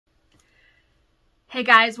Hey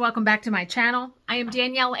guys, welcome back to my channel. I am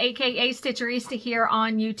Danielle, aka Stitcherista here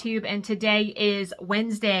on YouTube, and today is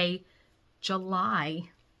Wednesday, July,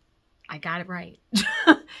 I got it right,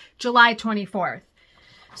 July 24th.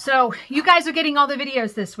 So you guys are getting all the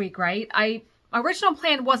videos this week, right? My original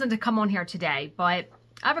plan wasn't to come on here today, but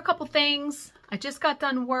I have a couple things. I just got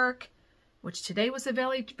done work, which today was a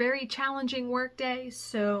very, very challenging work day,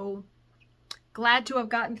 so glad to have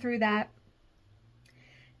gotten through that.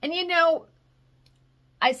 And you know,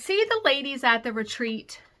 I see the ladies at the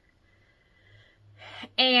retreat,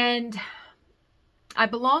 and I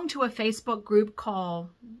belong to a Facebook group called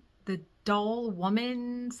the Dull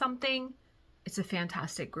Woman something. It's a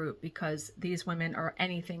fantastic group because these women are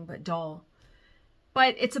anything but dull.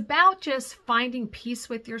 But it's about just finding peace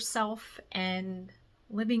with yourself and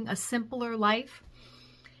living a simpler life.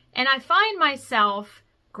 And I find myself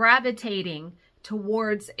gravitating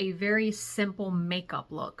towards a very simple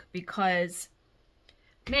makeup look because,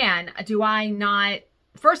 man, do I not...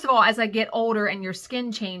 First of all, as I get older and your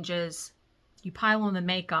skin changes, you pile on the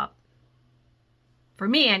makeup. For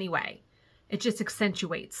me, anyway, it just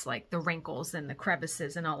accentuates like the wrinkles and the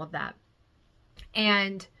crevices and all of that.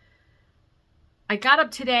 And I got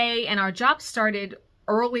up today and our job started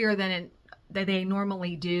earlier than they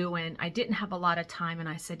normally do. And I didn't have a lot of time. And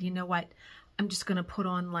I said, you know what? I'm just going to put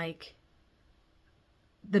on like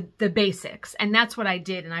the basics. And that's what I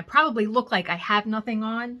did. And I probably look like I have nothing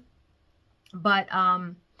on, but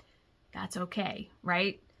that's okay,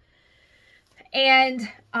 right? And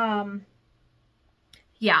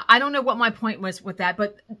yeah, I don't know what my point was with that,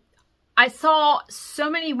 but I saw so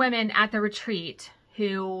many women at the retreat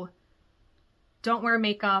who don't wear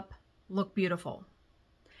makeup, look beautiful.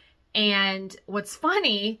 And what's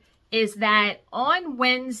funny is that on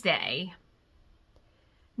Wednesday,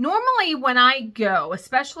 normally when I go,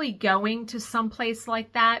 especially going to some place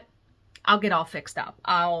like that, I'll get all fixed up.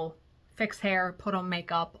 I'll fix hair, put on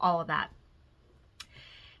makeup, all of that.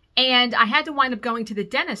 And I had to wind up going to the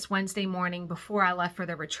dentist Wednesday morning before I left for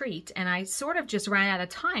the retreat. And I sort of just ran out of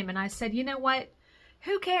time. And I said, you know what?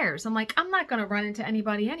 Who cares? I'm like, I'm not going to run into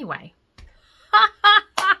anybody anyway.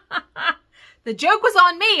 The joke was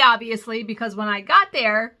on me, obviously, because when I got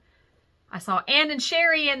there, I saw Ann and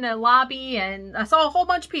Sherry in the lobby, and I saw a whole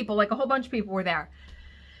bunch of people, like a whole bunch of people were there.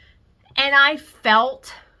 And I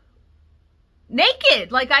felt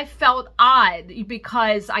naked, like I felt odd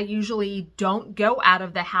because I usually don't go out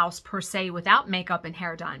of the house per se without makeup and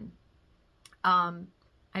hair done. I'm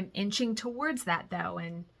inching towards that though,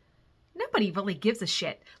 and nobody really gives a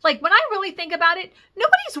shit. Like when I really think about it,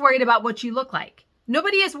 nobody's worried about what you look like.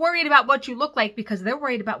 Nobody is worried about what you look like because they're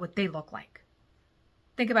worried about what they look like.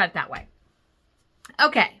 Think about it that way.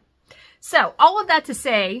 Okay, so all of that to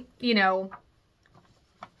say, you know,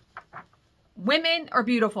 women are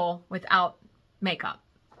beautiful without makeup.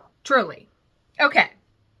 Truly. Okay.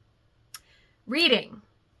 Reading.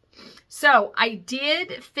 So I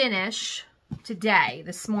did finish today,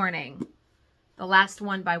 this morning, the last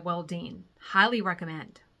one by Will Dean. Highly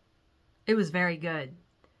recommend. It was very good.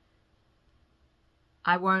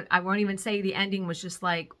 I won't even say the ending was just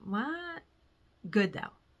like, what? Good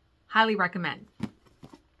though. Highly recommend.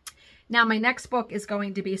 Now my next book is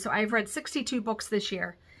going to be, so I've read 62 books this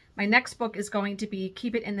year. My next book is going to be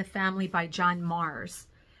Keep It in the Family by John Mars.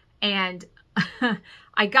 And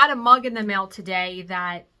I got a mug in the mail today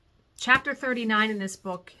that chapter 39 in this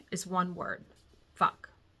book is one word. Fuck.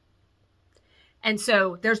 And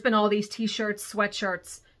so there's been all these t-shirts,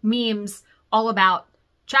 sweatshirts, memes all about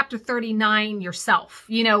chapter 39 yourself,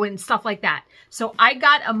 you know, and stuff like that. So I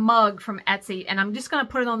got a mug from Etsy and I'm just going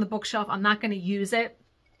to put it on the bookshelf. I'm not going to use it,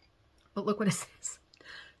 but look what it says.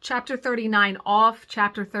 Chapter 39 off,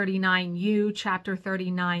 chapter 39 you, chapter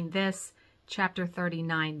 39 this, chapter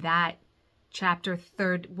 39 that, chapter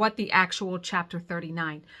what the actual chapter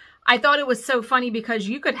 39. I thought it was so funny because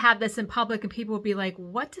you could have this in public and people would be like,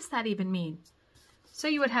 what does that even mean? So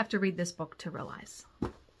you would have to read this book to realize.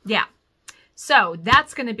 Yeah. So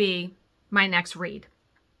that's going to be my next read.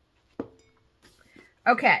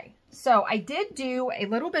 Okay. So I did do a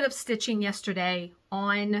little bit of stitching yesterday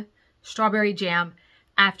on Strawberry Jam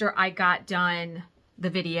after I got done the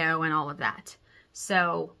video and all of that.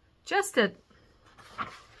 So just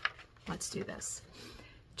let's do this.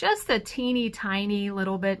 Just a teeny tiny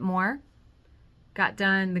little bit more. Got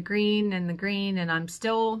done the green and I'm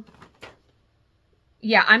still,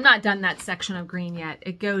 yeah, I'm not done that section of green yet.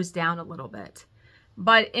 It goes down a little bit,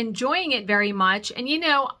 but enjoying it very much. And you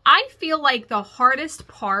know, I feel like the hardest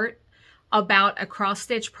part about a cross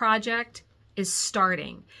stitch project is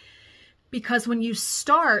starting. Because when you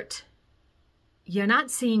start, you're not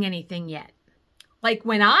seeing anything yet. Like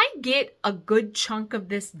when I get a good chunk of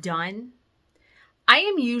this done, I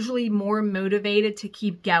am usually more motivated to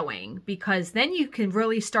keep going because then you can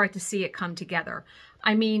really start to see it come together.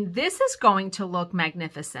 I mean, this is going to look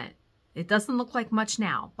magnificent. It doesn't look like much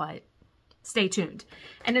now, but stay tuned.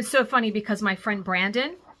 And it's so funny because my friend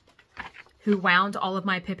Brandon, who wound all of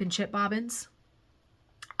my Pip and Chip bobbins,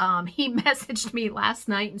 he messaged me last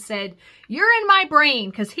night and said, "You're in my brain,"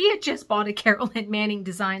 because he had just bought a Carolyn Manning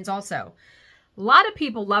Designs also. A lot of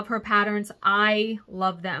people love her patterns. I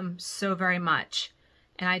love them so very much.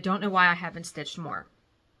 And I don't know why I haven't stitched more.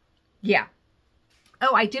 Yeah.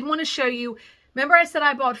 Oh, I did want to show you. Remember I said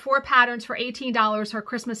I bought 4 patterns for $18 her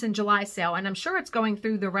Christmas in July sale. And I'm sure it's going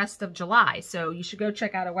through the rest of July. So you should go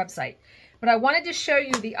check out our website. But I wanted to show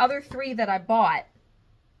you the other 3 that I bought.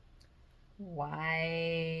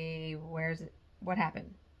 Why? Where's it? What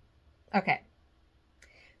happened? Okay.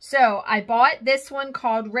 So I bought this one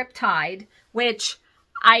called Riptide, which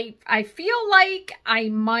I feel like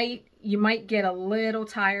you might get a little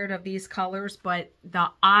tired of these colors, but the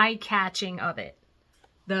eye catching of it,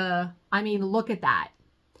 I mean, look at that.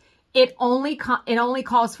 It only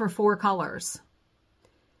calls for 4 colors.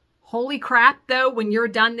 Holy crap, though, when you're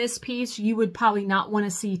done this piece, you would probably not want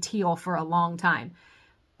to see teal for a long time.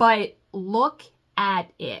 But look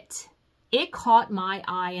at it. It caught my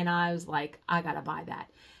eye and I was like, I gotta buy that.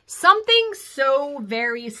 Something so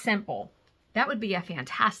very simple. That would be a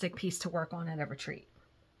fantastic piece to work on at a retreat.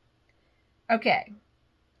 Okay.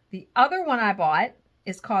 The other one I bought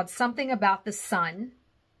is called Something About the Sun.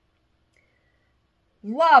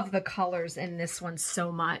 Love the colors in this one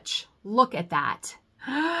so much. Look at that.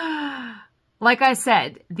 Like I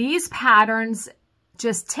said, these patterns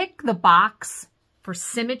just tick the box for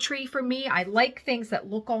symmetry for me. I like things that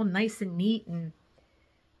look all nice and neat, and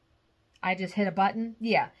I just hit a button.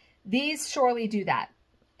 Yeah, these surely do that.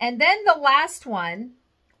 And then the last one,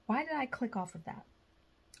 why did I click off of that?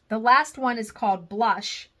 The last one is called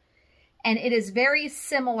Blush, and it is very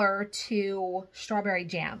similar to Strawberry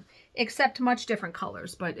Jam, except much different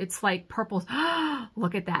colors, but it's like purple.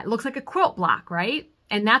 Look at that. It looks like a quilt block, right?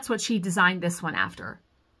 And that's what she designed this one after.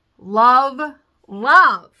 Love,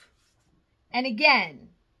 love. And again,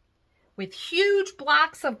 with huge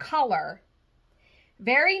blocks of color,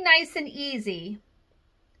 very nice and easy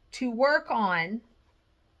to work on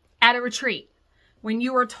at a retreat when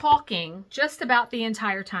you are talking just about the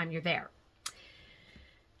entire time you're there.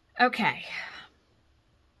 Okay.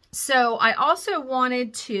 So I also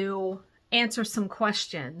wanted to answer some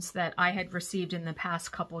questions that I had received in the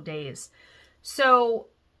past couple days. So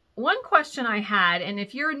one question I had, and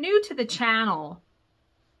if you're new to the channel,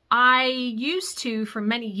 I used to, for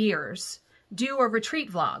many years, do a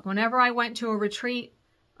retreat vlog. Whenever I went to a retreat,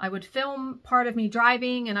 I would film part of me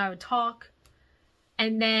driving and I would talk.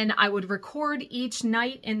 And then I would record each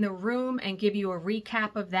night in the room and give you a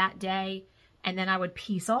recap of that day. And then I would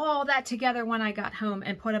piece all that together when I got home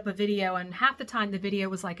and put up a video. And half the time the video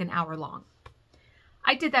was like an hour long.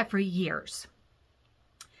 I did that for years.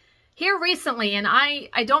 Here recently, and I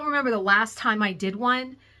don't remember the last time I did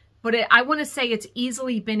one, but I want to say it's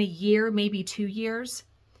easily been a year, maybe 2 years.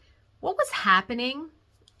 What was happening?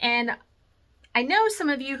 And I know some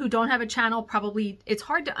of you who don't have a channel, probably it's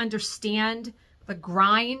hard to understand the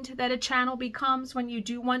grind that a channel becomes when you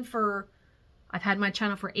do one for, I've had my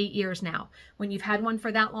channel for 8 years now. When you've had one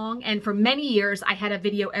for that long, and for many years, I had a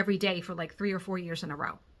video every day for like 3 or 4 years in a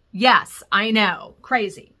row. Yes, I know,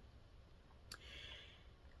 crazy.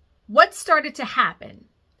 What started to happen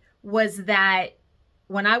was that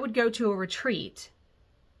when I would go to a retreat,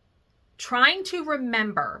 trying to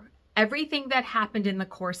remember everything that happened in the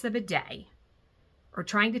course of a day, or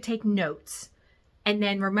trying to take notes, and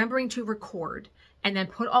then remembering to record, and then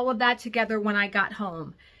put all of that together when I got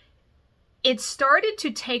home, it started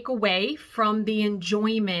to take away from the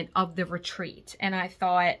enjoyment of the retreat. And I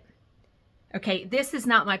thought, okay, this is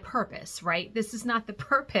not my purpose, right? This is not the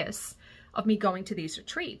purpose of me going to these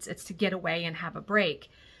retreats. It's to get away and have a break.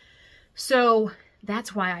 So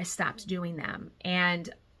that's why I stopped doing them. And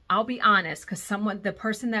I'll be honest, because the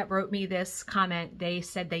person that wrote me this comment, they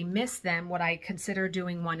said they missed them, what I consider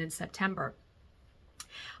doing one in September.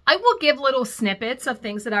 I will give little snippets of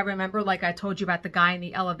things that I remember, like I told you about the guy in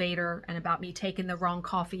the elevator and about me taking the wrong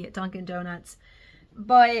coffee at Dunkin' Donuts.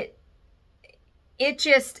 But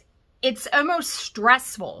it's almost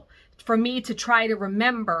stressful for me to try to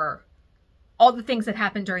remember all the things that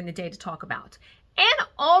happened during the day to talk about. And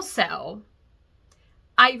also,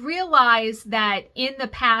 I realized that in the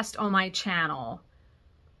past on my channel,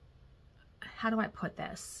 how do I put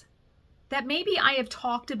this? That maybe I have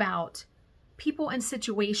talked about people and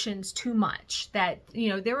situations too much, that, you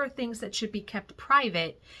know, there are things that should be kept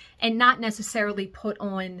private and not necessarily put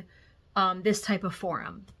on this type of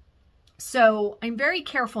forum. So I'm very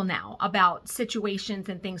careful now about situations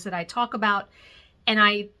and things that I talk about. And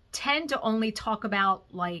I tend to only talk about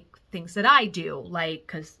like things that I do, like,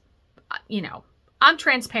 because, you know, I'm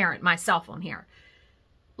transparent myself on here.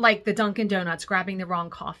 Like the Dunkin' Donuts grabbing the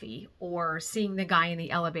wrong coffee, or seeing the guy in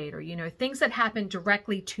the elevator, you know, things that happen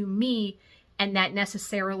directly to me and that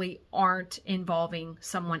necessarily aren't involving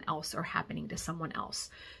someone else or happening to someone else.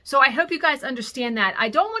 So I hope you guys understand that. I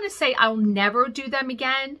don't want to say I'll never do them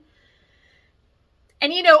again.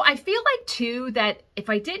 And, you know, I feel like too that if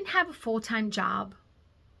I didn't have a full-time job,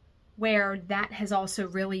 where that has also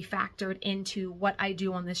really factored into what I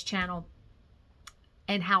do on this channel,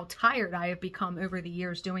 and how tired I have become over the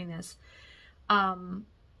years doing this,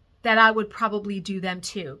 that I would probably do them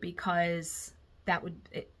too, because that would,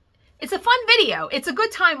 it's a fun video. It's a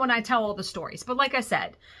good time when I tell all the stories. But like I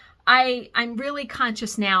said, I'm really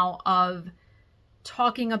conscious now of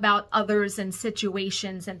talking about others and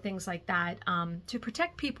situations and things like that, to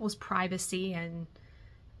protect people's privacy and,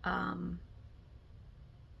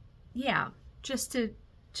 yeah, just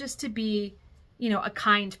to be, you know, a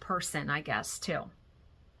kind person, I guess, too.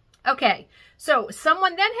 Okay, so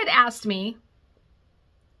someone then had asked me,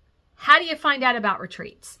 how do you find out about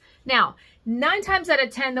retreats? Now, 9 times out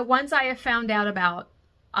of 10, the ones I have found out about,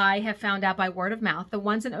 I have found out by word of mouth. The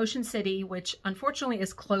ones in Ocean City, which unfortunately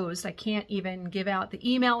is closed. I can't even give out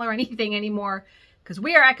the email or anything anymore because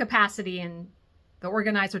we are at capacity and the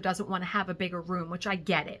organizer doesn't want to have a bigger room, which I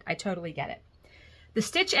get it. I totally get it. The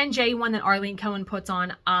Stitch NJ one that Arlene Cohen puts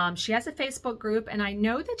on, she has a Facebook group, and I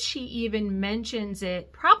know that she even mentions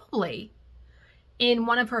it probably in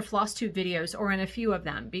one of her floss tube videos or in a few of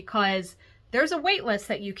them, because there's a wait list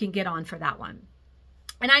that you can get on for that one.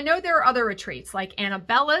 And I know there are other retreats like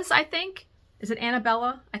Annabella's, I think. Is it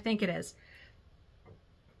Annabella? I think it is.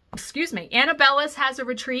 Excuse me. Annabella's has a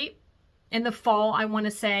retreat in the fall, I want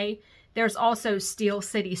to say. There's also Steel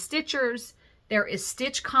City Stitchers. There is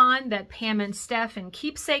StitchCon that Pam and Steph and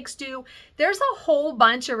Keepsakes do. There's a whole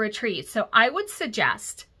bunch of retreats. So I would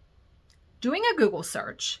suggest doing a Google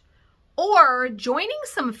search or joining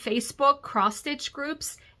some Facebook cross-stitch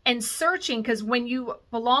groups and searching, because when you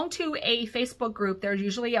belong to a Facebook group, there's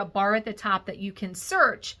usually a bar at the top that you can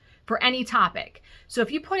search for any topic. So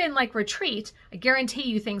if you put in like retreat, I guarantee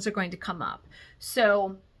you things are going to come up.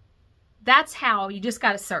 So that's how you just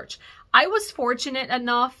got to search. I was fortunate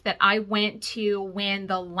enough that I went to when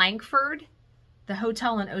the Langford, the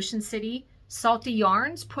hotel in Ocean City, Salty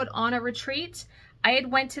Yarns put on a retreat. I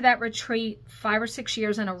had went to that retreat 5 or 6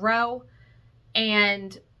 years in a row,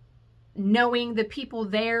 and knowing the people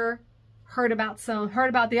there, heard about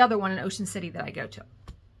the other one in Ocean City that I go to.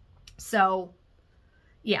 So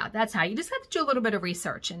yeah, that's how you just have to do a little bit of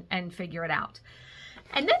research and figure it out.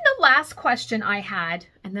 And then the last question I had,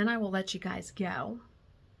 and then I will let you guys go,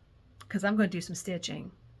 because I'm going to do some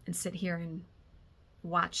stitching and sit here and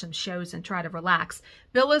watch some shows and try to relax.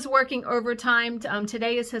 Bill is working overtime.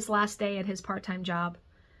 Today is his last day at his part-time job.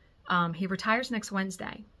 He retires next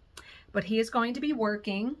Wednesday, but he is going to be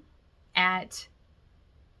working at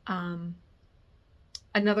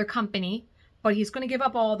another company, but he's going to give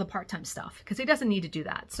up all the part-time stuff because he doesn't need to do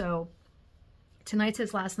that. So tonight's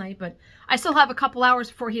his last night, but I still have a couple hours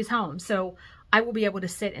before he's home, so I will be able to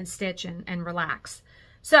sit and stitch and relax.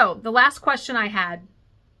 So the last question I had,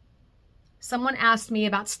 someone asked me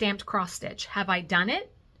about stamped cross stitch. Have I done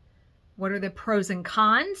it? What are the pros and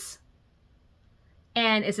cons?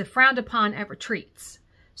 And is it frowned upon at retreats?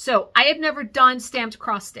 So I have never done stamped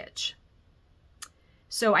cross stitch,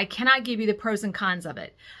 so I cannot give you the pros and cons of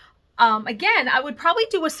it. Again, I would probably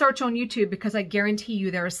do a search on YouTube because I guarantee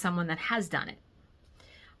you there is someone that has done it.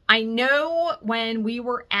 I know when we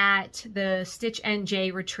were at the Stitch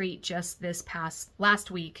NJ retreat just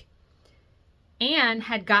last week, Anne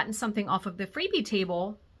had gotten something off of the freebie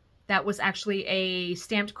table that was actually a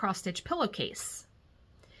stamped cross stitch pillowcase.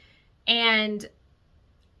 And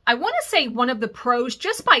I want to say one of the pros,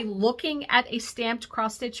 just by looking at a stamped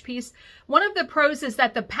cross stitch piece, one of the pros is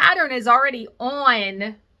that the pattern is already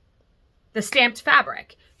on the stamped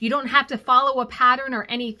fabric. You don't have to follow a pattern or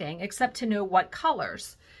anything except to know what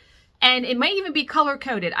colors. And it might even be color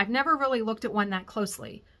coded. I've never really looked at one that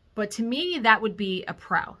closely, but to me, that would be a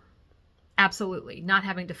pro. Absolutely, not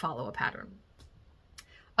having to follow a pattern.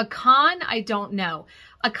 A con, I don't know.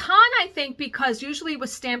 A con, I think, because usually with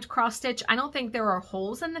stamped cross stitch, I don't think there are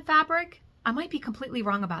holes in the fabric. I might be completely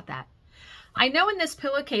wrong about that. I know in this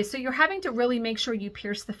pillowcase, so you're having to really make sure you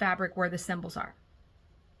pierce the fabric where the symbols are.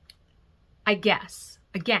 I guess.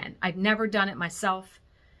 Again, I've never done it myself.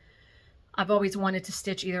 I've always wanted to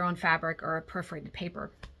stitch either on fabric or a perforated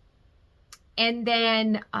paper. And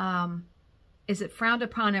then, is it frowned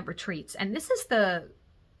upon at retreats? And this is the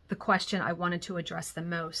question I wanted to address the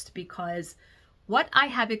most, because what I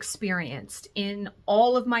have experienced in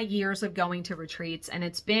all of my years of going to retreats, and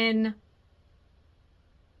it's been,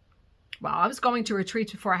 well, I was going to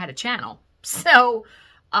retreats before I had a channel. So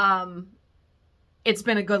it's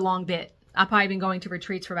been a good long bit. I've probably been going to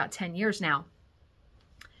retreats for about 10 years now.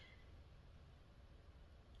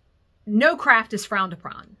 No craft is frowned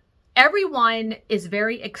upon. Everyone is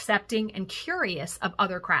very accepting and curious of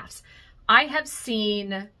other crafts. I have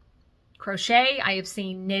seen crochet, I have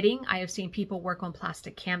seen knitting, I have seen people work on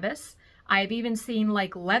plastic canvas. I have even seen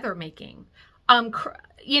like leather making.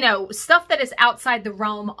 You know, stuff that is outside the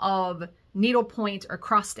realm of needlepoint or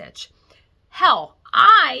cross stitch. Hell,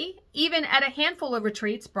 I, even at a handful of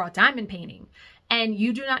retreats, brought diamond painting. And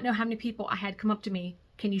you do not know how many people I had come up to me.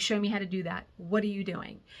 Can you show me how to do that? What are you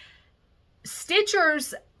doing?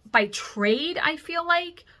 Stitchers by trade, I feel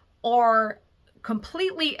like, are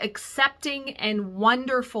completely accepting and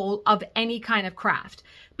wonderful of any kind of craft,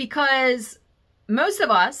 because most of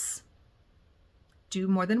us do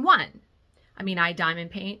more than one. I mean, I diamond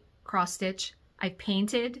paint, cross stitch, I've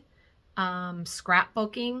painted,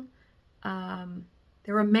 scrapbooking.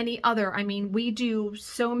 There are many other, I mean, we do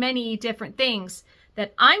so many different things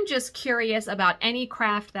that I'm just curious about any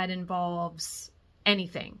craft that involves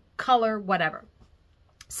anything, color, whatever.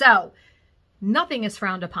 So nothing is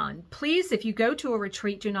frowned upon. Please, if you go to a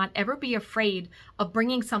retreat, do not ever be afraid of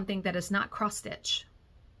bringing something that is not cross stitch.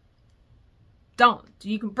 Don't.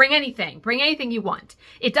 You can bring anything you want.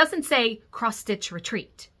 It doesn't say cross stitch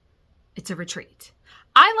retreat. It's a retreat.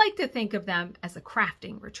 I like to think of them as a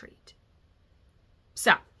crafting retreat.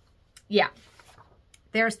 So, yeah.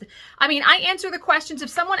 I mean, I answer the questions. If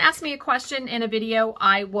someone asks me a question in a video,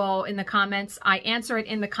 I will, in the comments, I answer it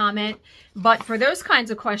in the comment. But for those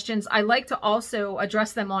kinds of questions, I like to also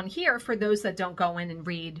address them on here for those that don't go in and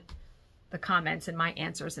read the comments and my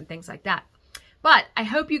answers and things like that. But I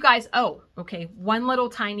hope you guys, oh, okay, one little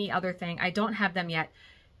tiny other thing. I don't have them yet.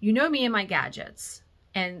 You know me and my gadgets.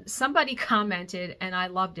 And somebody commented, and I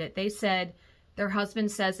loved it. They said their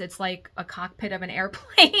husband says it's like a cockpit of an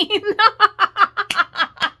airplane.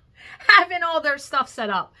 Having all their stuff set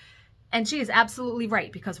up. And she is absolutely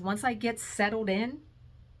right, because once I get settled in,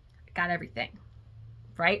 I got everything,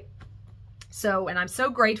 right? So, and I'm so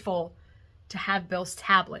grateful to have Bill's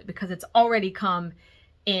tablet, because it's already come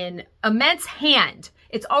in immense hand.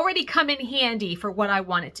 It's already come in handy for what I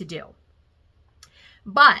want it to do.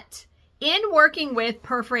 But in working with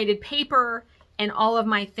perforated paper and all of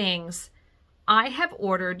my things, I have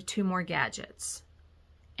ordered 2 more gadgets,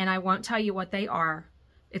 and I won't tell you what they are.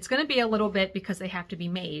 It's going to be a little bit because they have to be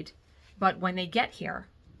made, but when they get here,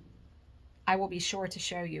 I will be sure to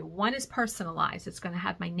show you. One is personalized. It's going to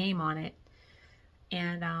have my name on it,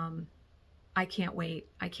 and I can't wait.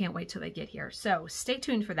 I can't wait till they get here. So stay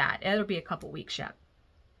tuned for that. It'll be a couple weeks yet.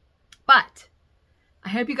 But I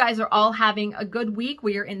hope you guys are all having a good week.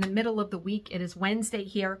 We are in the middle of the week. It is Wednesday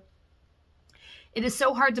here. It is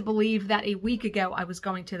so hard to believe that a week ago I was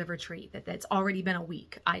going to the retreat, that it's already been a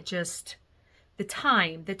week. The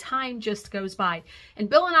time just goes by. And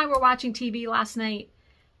Bill and I were watching TV last night,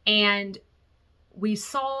 and we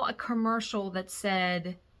saw a commercial that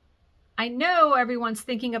said, I know everyone's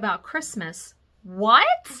thinking about Christmas.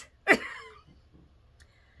 What?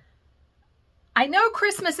 I know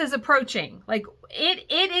Christmas is approaching. Like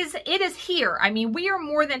it is here. I mean, we are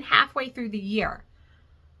more than halfway through the year,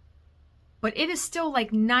 but it is still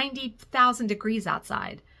like 90,000 degrees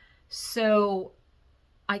outside. So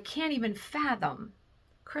I can't even fathom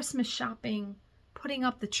Christmas shopping, putting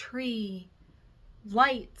up the tree,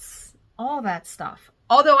 lights, all that stuff.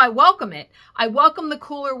 Although I welcome it. I welcome the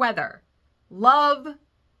cooler weather. Love,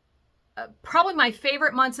 probably my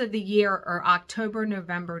favorite months of the year are October,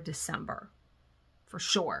 November, December, for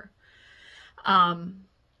sure.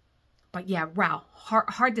 But yeah, wow,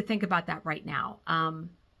 hard to think about that right now. And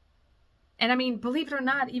I mean, believe it or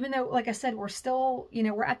not, even though, like I said, we're still,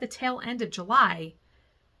 we're at the tail end of July,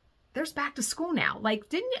 there's back to school now.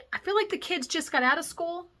 Like, I feel like the kids just got out of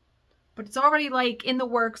school, but it's already like in the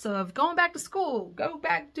works of going back to school, go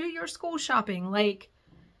back, do your school shopping. Like,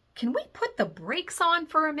 can we put the brakes on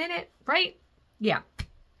for a minute, right? Yeah.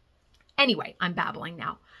 Anyway, I'm babbling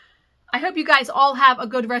now. I hope you guys all have a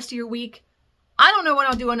good rest of your week. I don't know when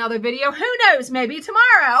I'll do another video. Who knows? Maybe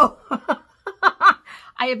tomorrow.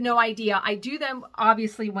 I have no idea. I do them,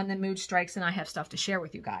 obviously, when the mood strikes and I have stuff to share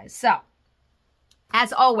with you guys. So,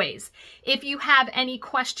 As always, if you have any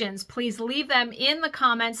questions, please leave them in the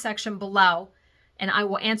comments section below, and I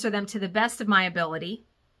will answer them to the best of my ability.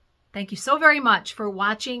 Thank you so very much for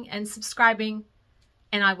watching and subscribing,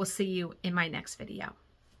 and I will see you in my next video.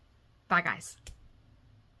 Bye, guys.